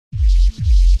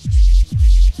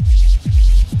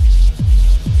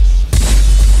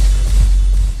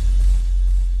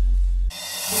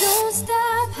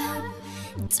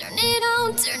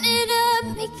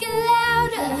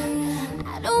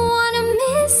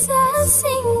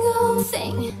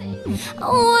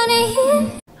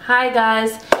Hi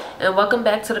guys, and welcome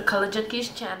back to the Color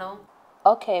Junkies channel.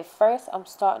 Okay, first I'm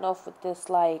starting off with this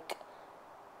like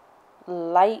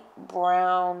light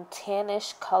brown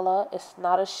tannish color. It's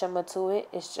not a shimmer to it,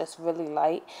 it's just really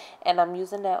light, and I'm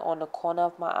using that on the corner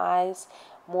of my eyes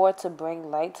more to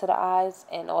bring light to the eyes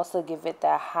and also give it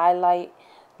that highlight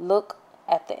look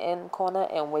at the end corner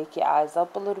and wake your eyes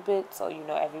up a little bit so you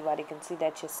know everybody can see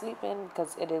that you're sleeping,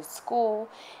 because it is school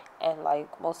and like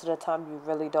most of the time you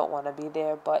really don't want to be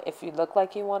there, but if you look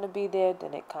like you want to be there,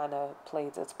 then it kind of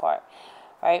plays its part,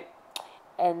 right?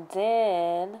 And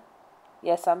then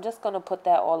yes, I'm just going to put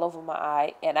that all over my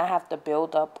eye, and I have to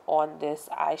build up on this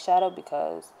eyeshadow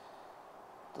because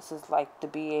this is like the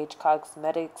BH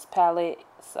Cosmetics palette.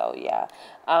 So yeah,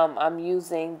 I'm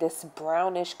using this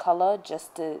brownish color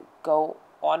just to go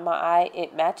on my eye.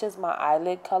 It matches my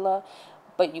eyelid color,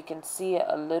 but you can see it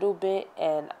a little bit,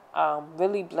 and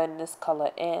really blend this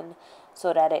color in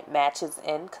so that it matches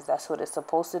in, because that's what it's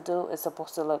supposed to do. It's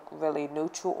supposed to look really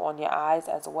neutral on your eyes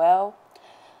as well.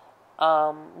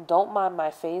 Don't mind my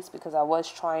face because I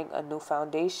was trying a new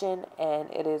foundation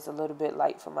and it is a little bit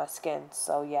light for my skin.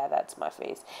 So yeah, that's my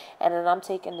face. And then I'm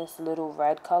taking this little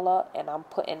red color and I'm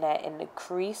putting that in the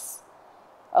crease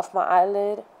of my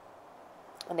eyelid,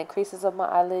 in the creases of my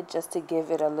eyelid, just to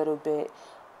give it a little bit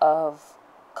of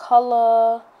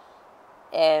color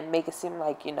and make it seem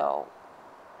like, you know,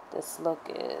 this look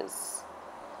is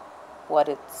what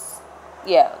it's,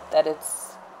 yeah, that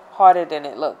it's harder than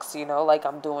it looks, you know, like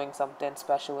I'm doing something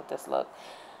special with this look.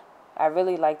 I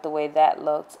really like the way that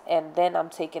looks. And then I'm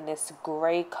taking this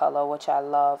gray color, which I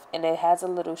love, and it has a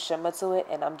little shimmer to it,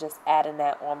 and I'm just adding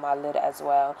that on my lid as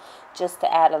well, just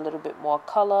to add a little bit more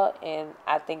color, and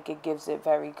I think it gives it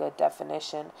very good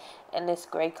definition. And this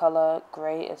gray color,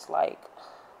 gray is like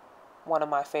one of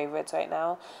my favorites right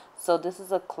now. So this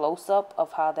is a close-up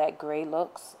of how that gray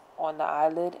looks on the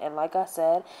eyelid, and like I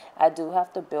said, I do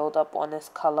have to build up on this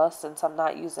color since I'm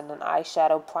not using an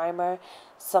eyeshadow primer.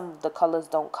 Some of the colors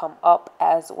don't come up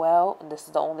as well, and this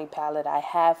is the only palette I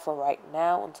have for right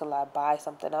now until I buy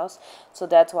something else. So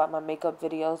that's why my makeup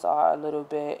videos are a little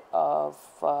bit of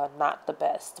not the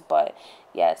best. But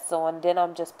yeah, so and then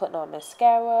I'm just putting on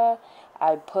mascara.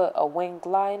 I put a winged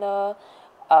liner,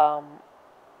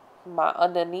 my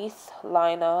underneath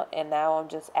liner, and now I'm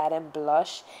just adding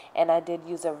blush, and I did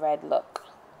use a red lip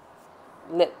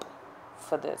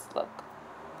for this look.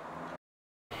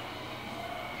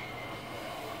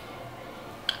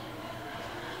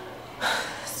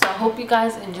 So I hope you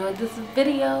guys enjoyed this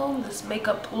video, this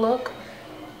makeup look.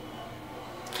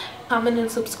 Comment and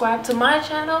subscribe to my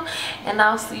channel, and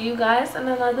I'll see you guys in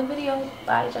another video.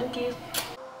 Bye, junkies.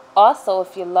 Also,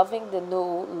 if you're loving the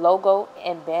new logo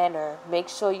and banner, make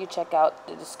sure you check out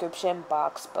the description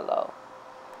box below.